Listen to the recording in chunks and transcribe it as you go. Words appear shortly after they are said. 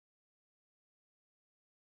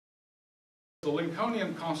the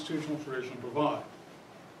Lincolnian constitutional tradition provide,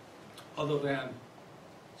 other than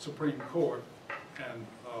Supreme Court and,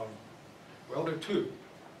 well, there are two.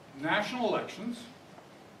 National elections,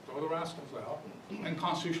 throw the rascals out, and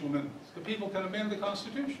constitutional amendments. The people can amend the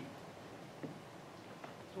Constitution.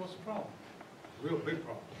 So what's the problem? A real big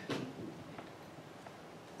problem.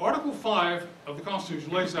 Article 5 of the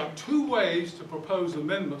Constitution lays out two ways to propose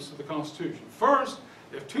amendments to the Constitution. First,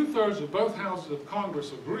 if 2/3 of both houses of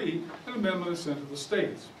Congress agree, an amendment is sent to the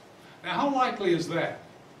states. Now, how likely is that?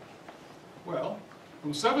 Well,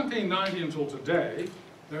 from 1790 until today,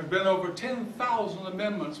 there have been over 10,000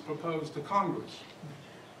 amendments proposed to Congress.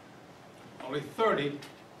 Only 30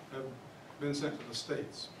 have been sent to the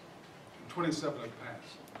states, and 27 have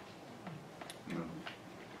passed.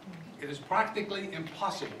 It is practically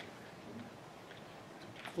impossible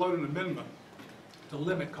to float an amendment to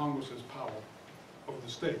limit Congress's power over the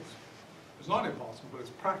states. It's not impossible, but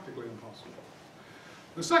it's practically impossible.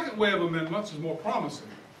 The second way of amendments is more promising,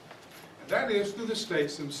 and that is through the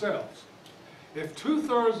states themselves. If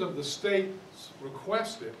 2/3 of the states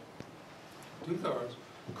request it, 2/3,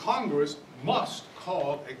 Congress must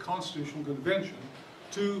call a constitutional convention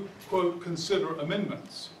to, quote, consider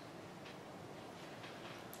amendments.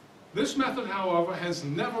 This method, however, has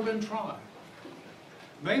never been tried,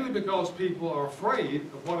 mainly because people are afraid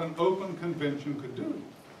of what an open convention could do.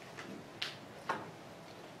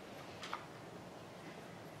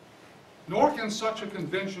 Nor can such a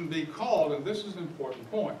convention be called, and this is an important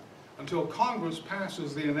point, until Congress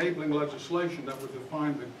passes the enabling legislation that would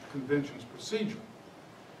define the convention's procedure.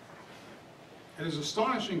 It is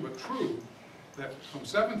astonishing but true that from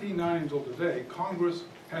 1790 until today, Congress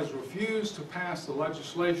has refused to pass the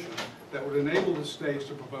legislation that would enable the states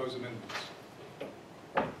to propose amendments.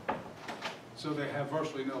 So they have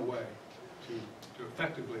virtually no way to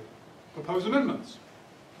effectively propose amendments.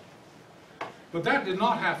 But that did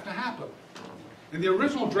not have to happen. In the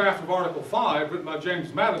original draft of Article 5, written by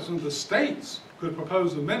James Madison, the states could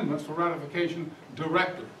propose amendments for ratification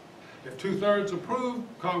directly. If 2/3 approved,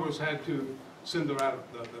 Congress had to send the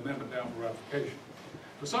amendment down for ratification.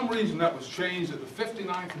 For some reason, that was changed at the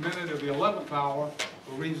 59th minute of the 11th hour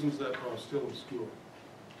for reasons that are still obscure.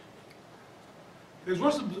 It is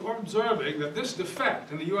worth observing that this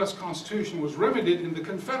defect in the U.S. Constitution was remedied in the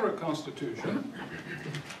Confederate Constitution,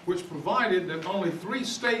 which provided that only 3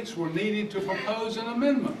 states were needed to propose an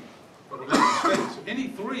amendment. States. Any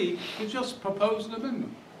 3 could just propose an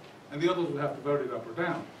amendment, and the others would have to vote it up or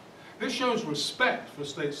down. This shows respect for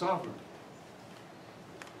state sovereignty.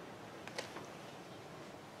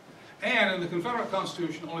 And in the Confederate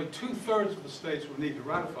Constitution, only 2/3 of the states were needed to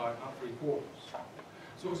ratify it, not 3/4.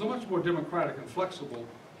 So it was a much more democratic and flexible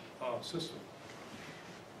system.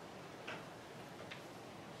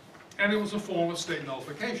 And it was a form of state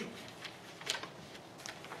nullification.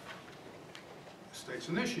 The states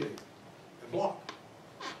initiate, they block.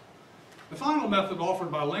 The final method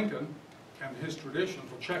offered by Lincoln and his tradition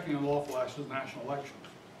for checking unlawful acts is national elections.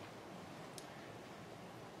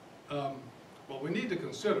 What we need to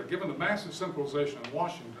consider, given the massive centralization in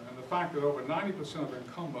Washington and the fact that over 90% of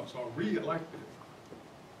incumbents are re-elected,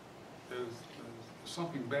 there's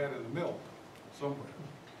something bad in the milk somewhere.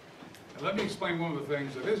 And let me explain one of the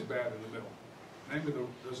things that is bad in the milk. Namely,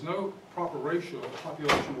 there's no proper ratio of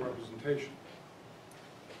population representation.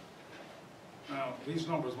 Now, these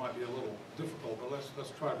numbers might be a little difficult, but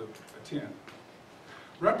let's try to attend.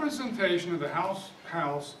 Representation of the House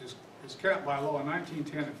is capped by law in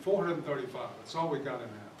 1910 at 435. That's all we got in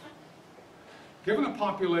that. Given a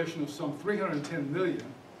population of some 310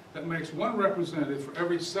 million, that makes 1 representative for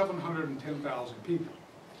every 710,000 people.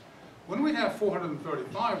 When we have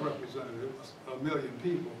 435 representatives, a million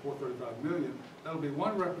people, 435 million, that'll be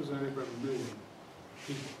 1 representative for every million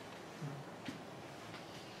people.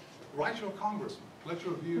 Write your congressman. Let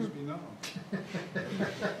your views be known.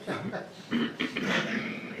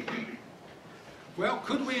 Well,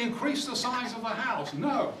 could we increase the size of the House?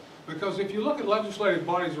 No, because if you look at legislative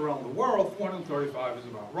bodies around the world, 435 is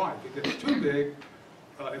about right. If it gets too big,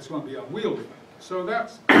 it's going to be unwieldy. So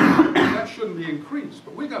that shouldn't be increased.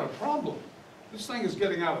 But we got a problem. This thing is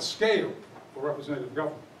getting out of scale for representative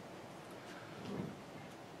government.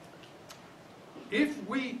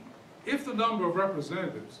 If the number of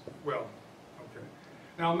representatives, well, okay.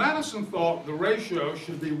 Now Madison thought the ratio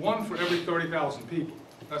should be 1 for every 30,000 people.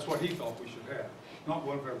 That's what he thought we should have, not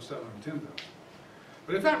 1 for every 710,000.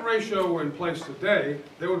 But if that ratio were in place today,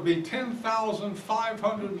 there would be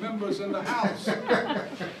 10,500 members in the House.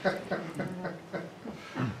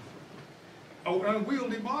 An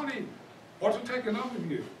unwieldy body. Or to take another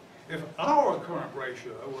view, if our current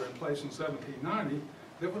ratio were in place in 1790,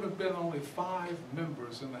 there would have been only 5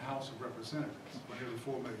 members in the House of Representatives for nearly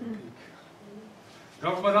 4 million people.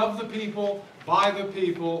 Government of the people, by the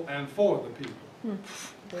people, and for the people.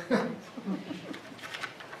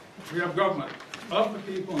 We have government of the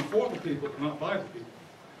people and for the people, but not by the people.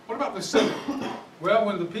 What about the Senate? Well,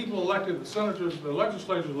 when the people elected the senators, the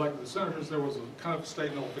legislators elected the senators, there was a kind of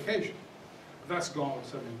state nullification. But that's gone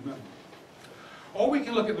with the 17th Amendment. Or we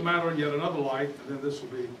can look at the matter in yet another light, and then this will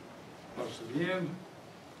be close to the end.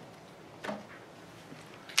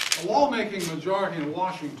 A lawmaking majority in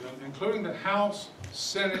Washington, including the House,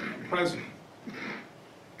 Senate, and President,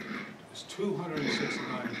 is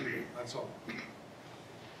 269 people, that's all.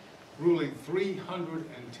 Ruling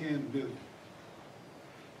 310 billion.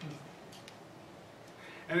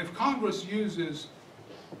 And if Congress uses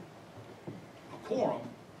a quorum,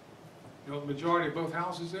 you know what the majority of both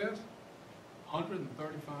houses is?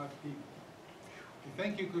 135 people. You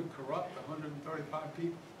think you could corrupt 135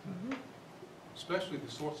 people? Mm-hmm. Especially the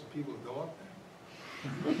sorts of people that go up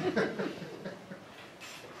there.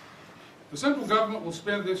 The central government will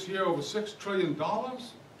spend this year over $6 trillion,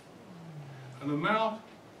 an amount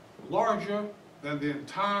larger than the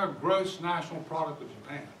entire gross national product of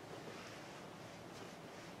Japan.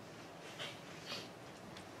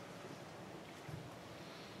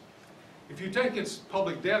 If you take its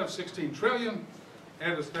public debt of $16 trillion,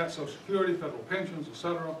 add its debt, Social Security, federal pensions,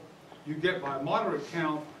 etc., you get, by moderate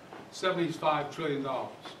count, $75 trillion.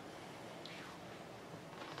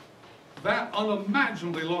 That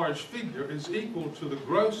unimaginably large figure is equal to the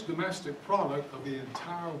gross domestic product of the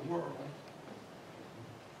entire world.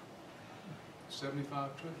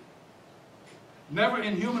 75 trillion. Never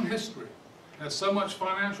in human history has so much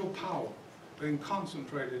financial power been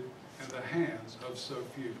concentrated in the hands of so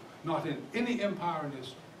few. Not in any empire in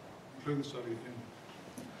history, including the Soviet Union.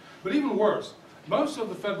 But even worse, most of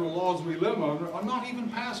the federal laws we live under are not even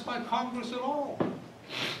passed by Congress at all,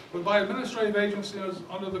 but by administrative agencies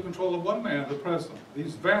under the control of one man, the President.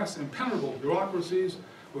 These vast, impenetrable bureaucracies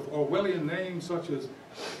with Orwellian names such as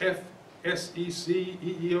FSEC,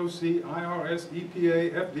 EEOC, IRS,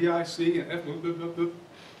 EPA, FDIC, and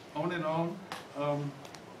on and on.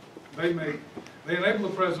 They enable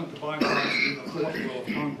the President to bypass the fourth will of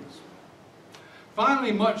Congress.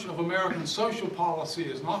 Finally, much of American social policy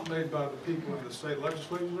is not made by the people in the state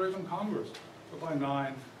legislatures or even Congress, but by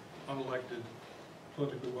 9 unelected,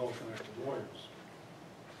 politically well-connected lawyers.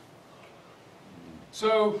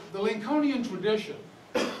 So the Lincolnian tradition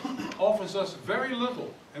offers us very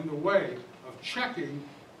little in the way of checking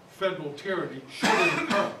federal tyranny should it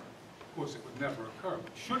occur. Of course, it would never occur.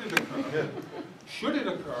 Should it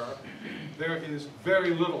occur, there is very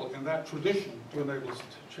little in that tradition to enable us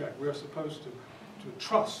to check. We are supposed to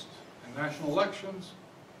trust in national elections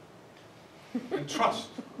and trust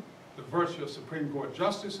the virtue of Supreme Court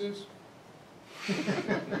justices,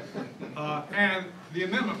 and the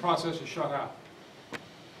amendment process is shut out.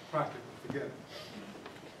 Practically, forget it.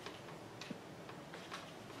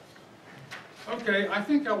 Okay, I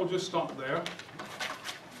think I will just stop there.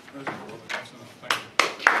 That's enough. Thank you.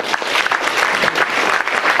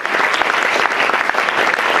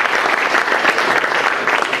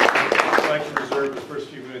 I'd like to reserve the first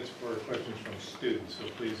few minutes for questions from students, so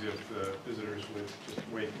please, if the visitors would just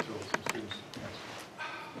wait until some students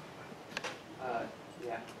ask.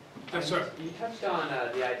 Yeah. Yes, sir. You touched on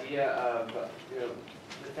the idea of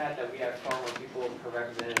the fact that we have far more people per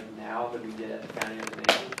representative now than we did at the founding of the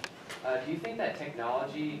nation. Do you think that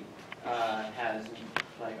technology has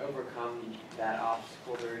overcome that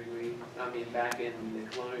obstacle to a degree? I mean, back in the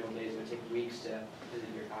colonial days, it would take weeks to visit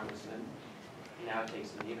your congressman. Now it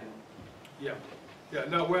takes an email. Yeah. Yeah.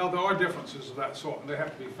 No. Well, there are differences of that sort, and they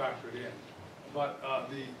have to be factored in. But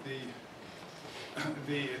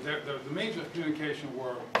the means of communication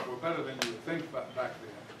were better than you would think back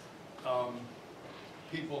then.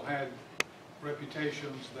 People had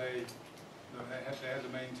reputations they had to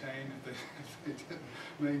maintain. If they didn't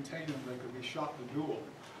maintain them, they could be shot in a duel.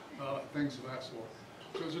 Things of that sort.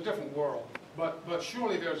 So it's a different world. But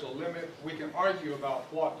surely there's a limit. We can argue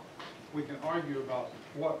about what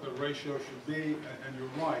the ratio should be, and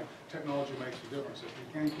you're right. Technology makes a difference if you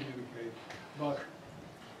can communicate. But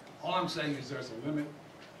all I'm saying is there's a limit.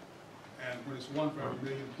 And when it's 1 for every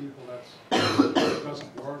million people, that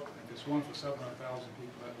doesn't work. If it's 1 for 700,000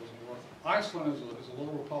 people, that doesn't work. Iceland is a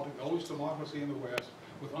little republic, the oldest democracy in the West,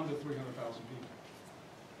 with under 300,000 people.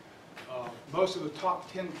 Most of the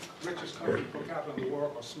top 10 richest countries per capita in the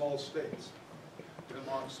world are small states: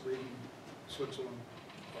 Denmark, Sweden, Switzerland,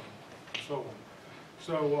 so on.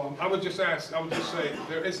 So I would just say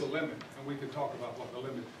there is a limit, and we can talk about what the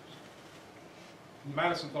limit is.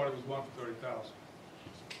 Madison thought it was 1 for 30,000.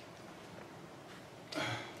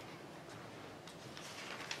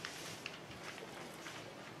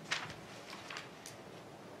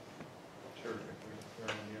 Sure, if there are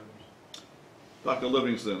any others. Dr.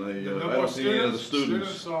 Livingston, No I more don't see any of the Students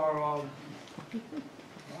students. are,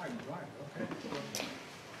 right, okay.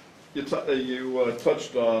 You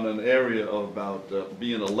touched on an area about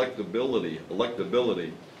being electability.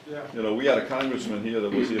 Yeah. You know, we had a congressman here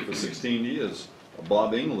that was here for 16 years,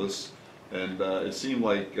 Bob Inglis, and it seemed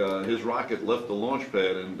like his rocket left the launch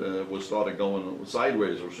pad and was started going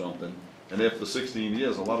sideways or something. And after 16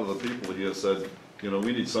 years, a lot of the people here said, you know,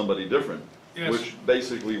 we need somebody different. Yes. Which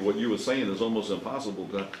basically what you were saying is almost impossible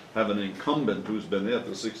to have an incumbent who's been there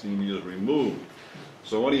for 16 years removed.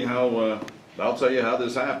 So anyhow, I'll tell you how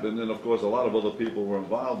this happened, and of course a lot of other people were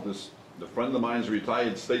involved. The friend of mine's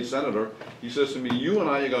retired state senator, he says to me, you and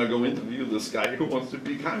I are going to go interview this guy who wants to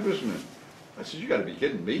be congressman. I said, you got to be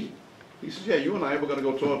kidding me. He says, yeah, you and I were going to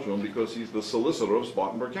go talk to him because he's the solicitor of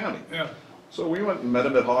Spartanburg County. Yeah. So we went and met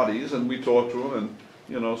him at Hardee's, and we talked to him, and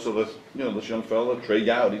you know, so this young fella, Trey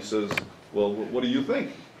Gowdy, says, well, what do you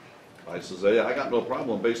think? I says, hey, I got no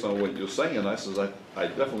problem based on what you're saying. I says, I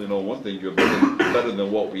definitely know one thing, you're better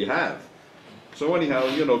than what we have. So anyhow,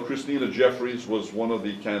 you know, Christina Jeffries was one of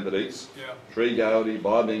the candidates. Yeah. Trey Gowdy,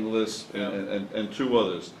 Bob Inglis, Yeah. and two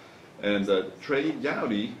others. And Trey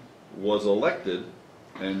Gowdy was elected,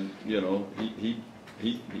 and you know, he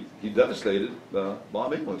devastated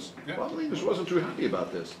Bob Inglis. Yeah. Bob Inglis wasn't too happy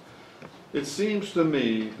about this. It seems to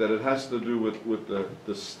me that it has to do with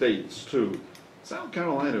the states too. South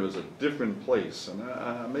Carolina is a different place,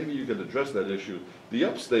 and maybe you could address that issue. The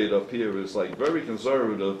upstate up here is like very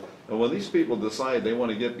conservative, and when these people decide they want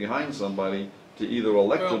to get behind somebody to either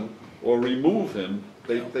elect him or remove him,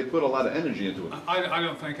 they put a lot of energy into it. I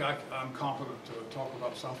don't think I'm competent to talk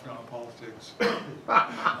about South Carolina politics.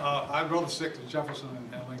 I'd rather stick to Jefferson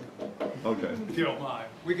and Lincoln, Okay. if you don't mind.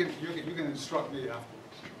 You can instruct me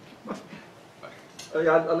afterwards. I'd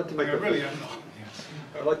like to make I really am not.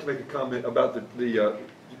 I'd like to make a comment about the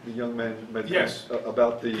young man made Yes.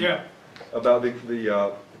 about the Yeah. about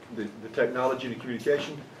the technology and the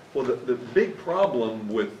communication. Well, the big problem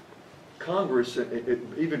with Congress,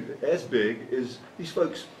 even as big, is these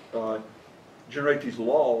folks generate these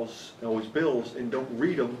laws and these bills and don't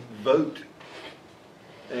read them, vote,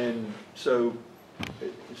 and so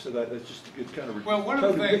that's just, it's kind of Well, one of the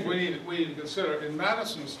totally things different. we need to consider, in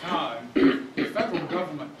Madison's time, the federal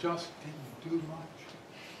government just didn't do much.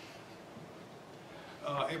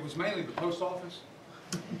 It was mainly the post office.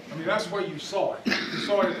 I mean, that's where you saw it. You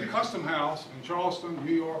saw it at the Custom House in Charleston,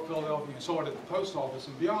 New York, Philadelphia. You saw it at the post office.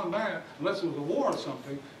 And beyond that, unless it was a war or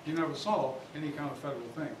something, you never saw any kind of federal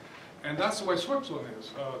thing. And that's the way Switzerland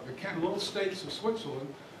is. The little states of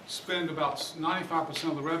Switzerland spend about 95%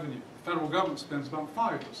 of the revenue. The federal government spends about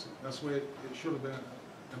 5%. That's the way it should have been.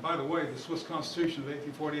 And by the way, the Swiss Constitution of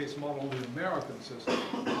 1848 is modeled on the American system.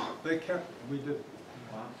 They kept it, we didn't.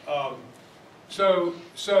 So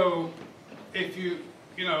if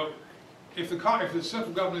if the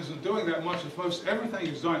central government isn't doing that much, if most everything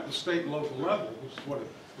is done at the state and local level, which is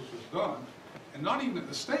which was done, and not even at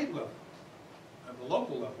the state level, at the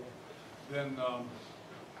local level, then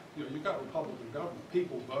you've got Republican government.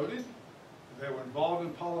 People voted, they were involved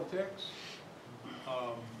in politics,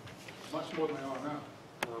 much more than they are now.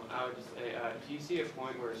 I would just say, do you see a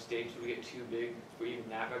point where states would get too big for even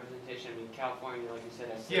that representation? I mean, California, like you said,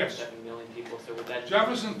 has 7 million people, so would that...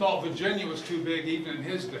 Jefferson thought Virginia was too big even in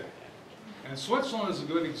his day. And Switzerland is a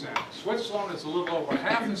good example. Switzerland is a little over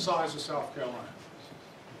half the size of South Carolina.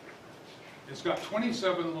 It's got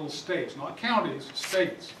 27 little states, not counties,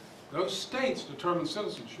 states. Those states determine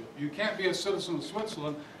citizenship. You can't be a citizen of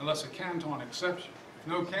Switzerland unless a canton accepts you. If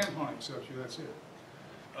no canton accepts you, that's it.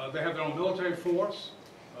 They have their own military force.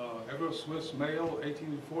 Every Swiss male,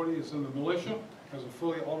 18 to 40, is in the militia, has a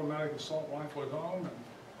fully automatic assault rifle at home, and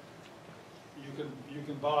you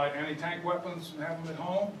can buy anti-tank weapons and have them at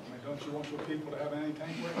home. I mean, don't you want your people to have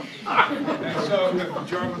anti-tank weapons? And so the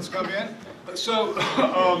Germans come in. So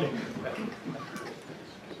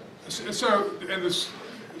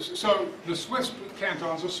the Swiss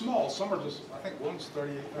cantons are small. Some are just, I think one's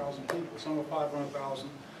 38,000 people, some are 500,000.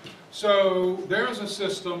 So there's a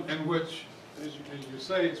system in which, as you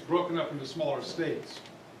say, it's broken up into smaller states,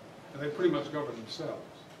 and they pretty much govern themselves.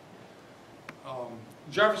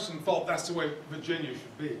 Jefferson thought that's the way Virginia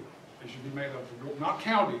should be. It should be made up of not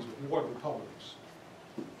counties, but ward republics.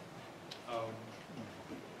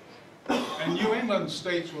 And New England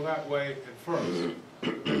states were that way at first.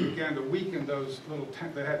 They began to weaken those little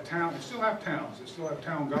they had towns. They still have towns. They still have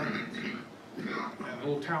town governments and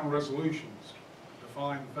little town resolutions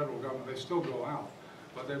define the federal government. They still go out,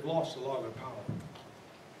 but they've lost a lot of their power.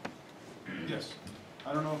 Yes.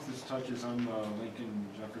 I don't know if this touches on the Lincoln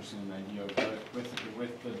Jefferson idea, but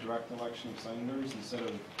with the direct election of senators instead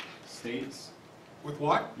of states, With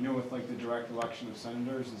what? you know, with like the direct election of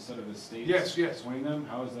senators instead of the states Yes, yes. appointing them,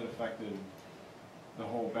 how has that affected the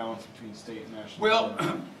whole balance between state and national Well,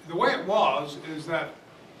 government? the way it was is that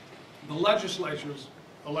the legislatures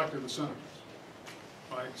elected the senators,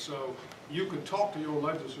 right? So you could talk to your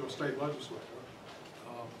state legislator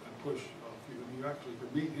and push, you actually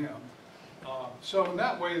could meet him. So in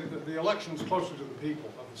that way, the election was closer to the people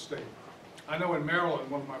of the state. I know in Maryland,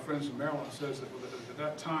 one of my friends in Maryland says that at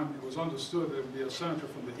that time it was understood there would be a senator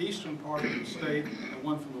from the eastern part of the state and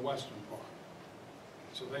one from the western part.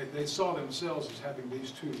 So they saw themselves as having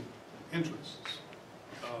these two interests.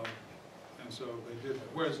 And so they did that.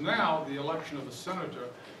 Whereas now, the election of a senator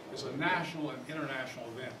is a national and international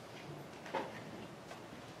event. I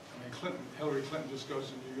mean, Hillary Clinton just goes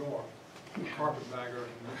to New York, carpetbagger,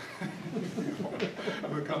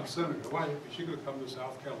 and becomes senator. Why? She could have come to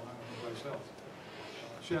South Carolina or someplace else.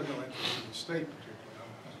 She has no interest in the state particularly.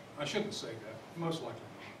 I shouldn't say that. Most likely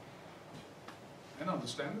not. And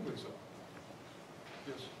understandably so.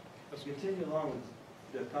 Yes. That's To continue along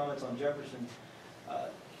with the comments on Jefferson,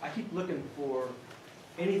 I keep looking for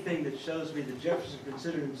anything that shows me that Jefferson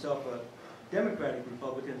considered himself a Democratic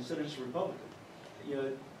Republican instead of just a Republican.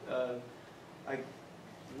 You know,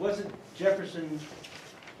 wasn't Jefferson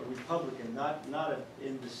a Republican, not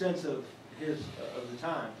in the sense of his of the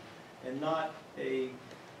time, and not a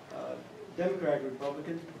Democratic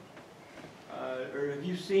Republican? Or have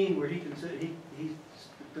you seen where he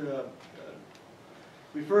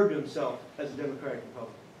referred to himself as a Democratic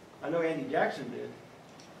Republican? I know Andy Jackson did,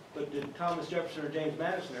 but did Thomas Jefferson or James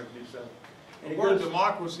Madison ever do so? And The word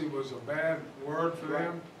democracy was a bad word for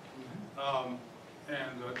them.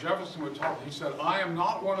 And Jefferson would talk, he said, I am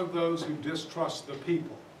not one of those who distrust the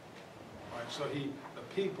people. Right? So the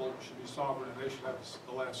people should be sovereign and they should have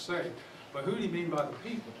the last say. But who did he mean by the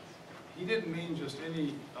people? He didn't mean just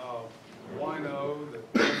any wino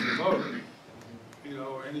that doesn't vote, you know,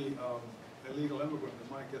 or any illegal immigrant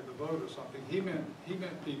that might get the vote or something. He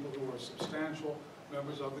meant people who were substantial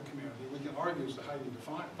members of the community. We can argue as to how you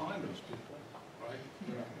define those people, right?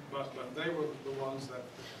 Yeah. But they were the ones that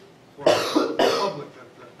were the public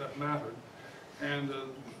that mattered.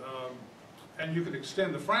 And you could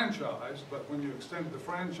extend the franchise, but when you extended the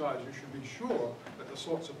franchise, you should be sure that the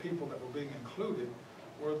sorts of people that were being included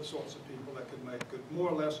were the sorts of people that could make good, more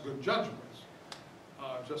or less good judgments.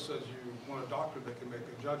 Just as you want a doctor that can make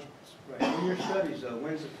good judgments. Right. In your studies, though,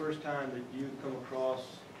 when's the first time that you've come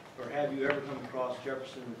across, or have you ever come across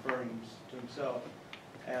Jefferson referring to himself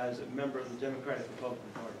as a member of the Democratic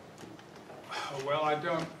Republican Party? Well, I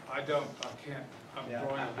can't, I'm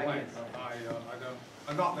drawing a blank.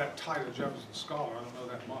 I'm not that tight a Jefferson scholar, I don't know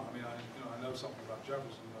that much. I mean, I know something about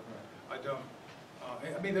Jefferson, but I don't.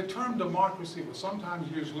 I mean, the term democracy was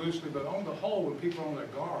sometimes used loosely, but on the whole, when people are on their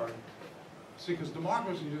guard, see, because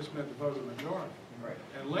democracy just meant to vote a majority. Right.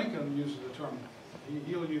 And Lincoln uses the term,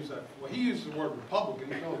 he'll use that, well, he uses the word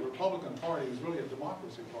Republican. He tells the Republican Party is really a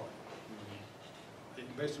democracy party,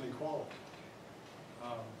 based on equality.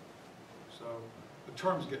 So the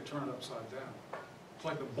terms get turned upside down. It's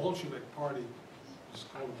like the Bolshevik Party was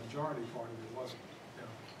called a majority party, but it wasn't.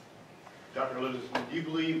 Dr. Livingston, do you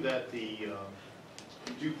believe that the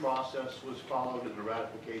due process was followed in the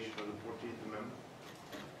ratification of the 14th Amendment?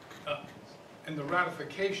 In the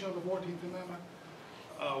ratification of the 14th Amendment?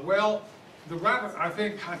 Well, I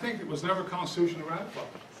think it was never constitutionally ratified.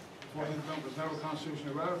 The 14th Amendment was never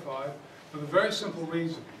constitutionally ratified for the very simple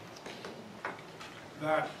reason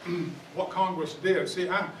that what Congress did. See,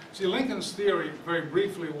 Lincoln's theory, very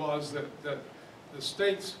briefly, was that the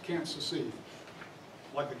states can't secede,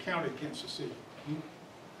 like the county can't secede.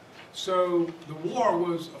 So the war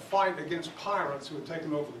was a fight against pirates who had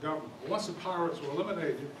taken over the government. Once the pirates were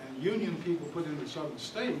eliminated and Union people put in the southern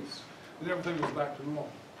states, then everything was back to normal.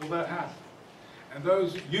 Well, that happened. And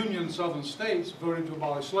those Union southern states voted to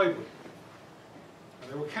abolish slavery.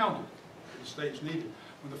 And they were counted. The states needed.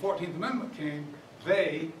 When the 14th Amendment came,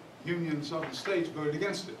 Union southern states, voted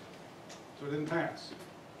against it. So it didn't pass.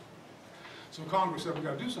 So Congress said, we've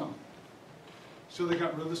got to do something. So they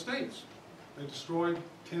got rid of the states. They destroyed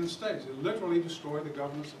 10 states. They literally destroyed the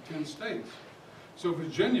governments of 10 states. So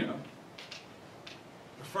Virginia,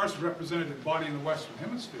 the first representative body in the Western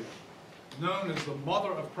Hemisphere, known as the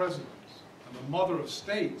mother of presidents and the mother of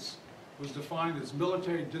states, was defined as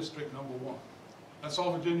military district number 1. That's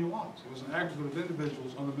all Virginia was. It was an aggregate of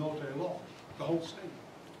individuals under military law, the whole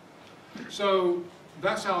state. So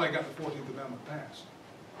that's how they got the 14th Amendment passed.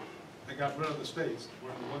 They got rid of the states that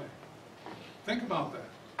were in the way. Think about that.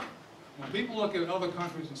 When people look at other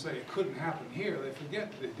countries and say it couldn't happen here, they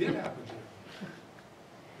forget that it did happen here.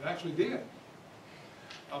 It actually did.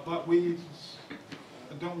 But we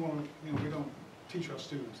don't want to, we don't teach our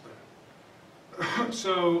students that.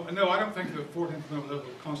 So, no, I don't think the 14th Amendment of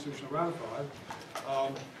the Constitution is ratified.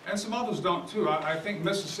 And some others don't, too. I think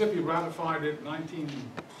Mississippi ratified it in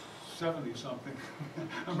 1970-something.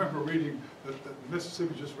 I remember reading that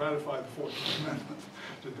Mississippi just ratified the 14th Amendment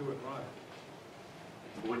to do it right.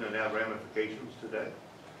 Wouldn't it have ramifications today?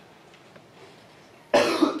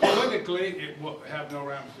 Politically, it will have no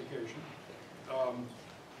ramification.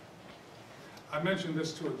 I mentioned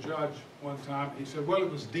this to a judge one time. He said, well, it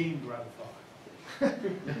was deemed ratified.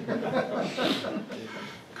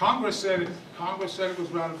 Congress said it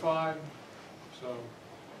was ratified. So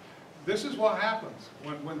this is what happens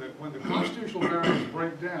when the constitutional barriers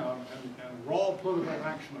break down and raw political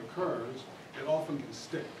action occurs. It often can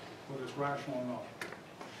stick, whether it's rational or not.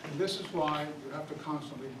 And this is why you have to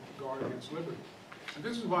constantly guard against liberty. And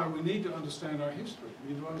this is why we need to understand our history. We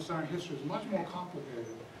need to understand our history is much more complicated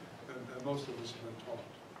than most of us have been taught.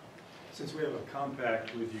 Since we have a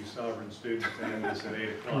compact with you sovereign students to end this at 8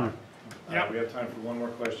 o'clock, we have time for one more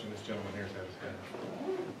question. This gentleman here has his hand.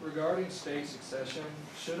 Regarding state succession,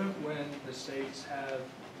 shouldn't when the states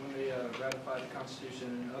when they ratified the Constitution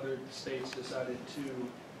and other states decided to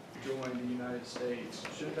join the United States,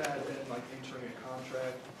 shouldn't that have been like entering a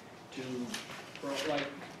contract to,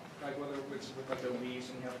 like whether it's with like a lease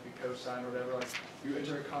and you have to be co-signed or whatever, like you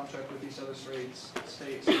enter a contract with these other states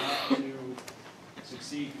not to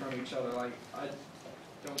succeed from each other. Like I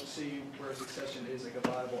don't see where succession is like a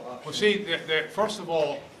viable option. Well, see, first of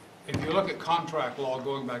all, if you look at contract law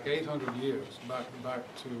going back 800 years, back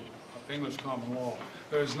to English common law,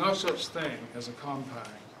 there is no such thing as a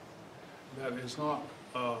compact that is not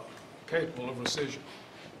capable of rescission.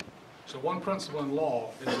 So one principle in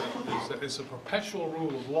law is that it's a perpetual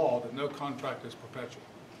rule of law that no contract is perpetual.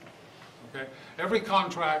 Okay? Every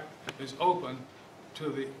contract is open to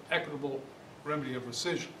the equitable remedy of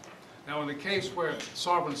rescission. Now, in the case where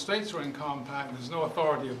sovereign states are in compact, there's no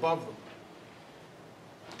authority above them.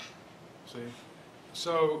 See?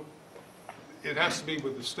 So it has to be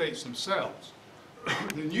with the states themselves.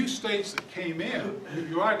 The new states that came in,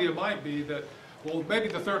 your idea might be that, well, maybe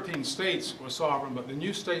the 13 states were sovereign, but the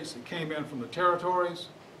new states that came in from the territories,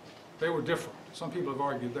 they were different. Some people have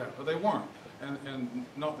argued that, but they weren't. And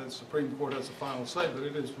not that the Supreme Court has the final say, but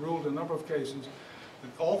it is ruled in a number of cases that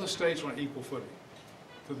all the states were on equal footing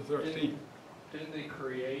to the 13. Didn't they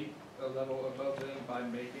create a level above them by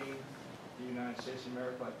making the United States of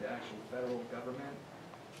America like the actual federal government?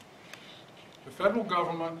 The federal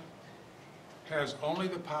government has only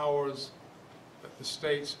the powers that the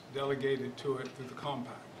states delegated to it through the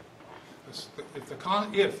compact. If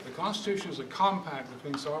the Constitution is a compact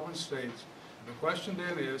between sovereign states, the question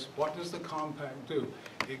then is, what does the compact do?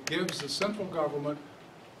 It gives the central government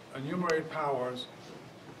enumerated powers.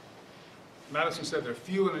 Madison said they're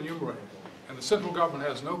few and enumerated, and the central government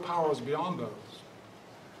has no powers beyond those.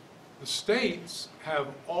 The states have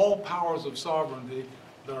all powers of sovereignty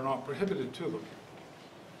that are not prohibited to them.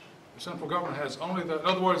 The central government has only the, in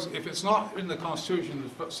other words, if it's not in the Constitution,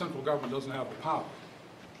 the central government doesn't have the power.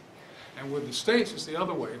 And with the states, it's the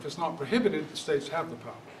other way. If it's not prohibited, the states have the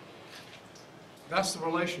power. That's the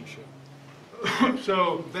relationship.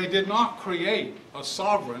 So they did not create a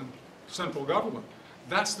sovereign central government.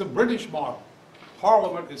 That's the British model.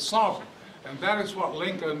 Parliament is sovereign. And that is what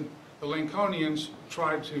Lincoln, the Lincolnians,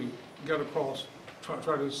 tried to get across, try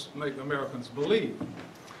to make Americans believe.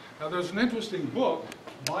 Now there's an interesting book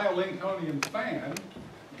by a Lincolnian fan,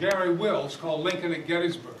 Gary Wills, called Lincoln at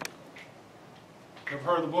Gettysburg. Ever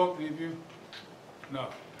heard of the book, any of you? No.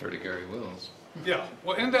 Heard of Gary Wills. Yeah,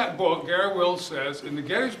 well in that book, Gary Wills says, in the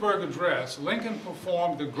Gettysburg Address, Lincoln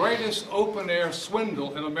performed the greatest open-air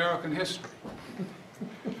swindle in American history.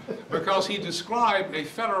 Because he described a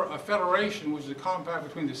federation, which is a compact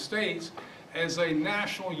between the states, as a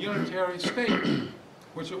national unitary state,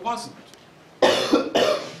 which it wasn't.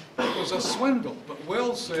 It was a swindle, but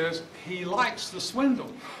Wills says he likes the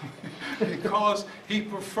swindle because he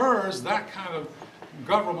prefers that kind of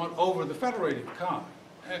government over the federated kind.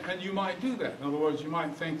 And you might do that. In other words, you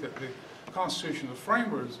might think that the Constitution the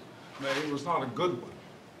framers made was not a good one,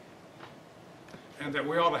 and that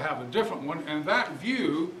we ought to have a different one. And that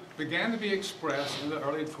view began to be expressed in the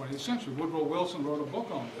early 20th century. Woodrow Wilson wrote a book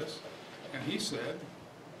on this, and he said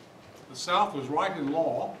the South was right in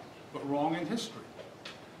law, but wrong in history.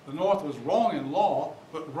 The North was wrong in law,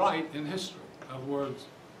 but right in history. In other words,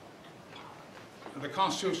 the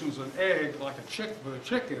Constitution was an egg like a chick with a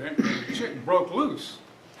chick in it, and the chick broke loose.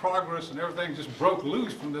 Progress and everything just broke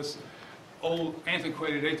loose from this old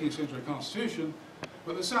antiquated 18th century Constitution,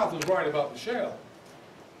 but the South was right about the shell,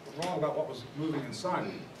 but wrong about what was moving inside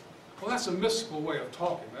it. Well, that's a mystical way of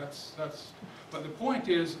talking. But the point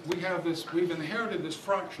is, we've inherited this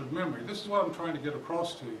fractured memory. This is what I'm trying to get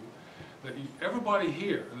across to you, that everybody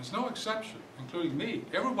here, and there's no exception, including me,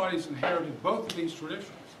 everybody's inherited both of these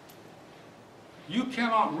traditions. You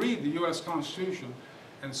cannot read the U.S. Constitution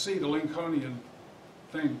and see the Lincolnian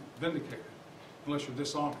thing vindicated unless you're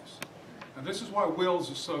dishonest. And this is why Wills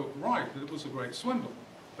is so right, that it was a great swindle.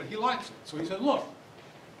 But he likes it. So he said, look,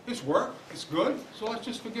 it's worked, it's good, so let's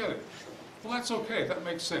just forget it. Well, that's okay, that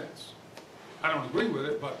makes sense. I don't agree with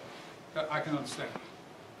it, but I can understand it.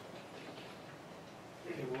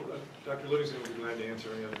 Okay, well, Dr. Livingston will be glad to answer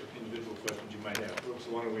any other individual questions you might have.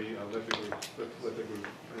 So why don't we let the group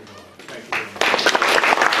move on. Thank you very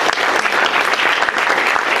much.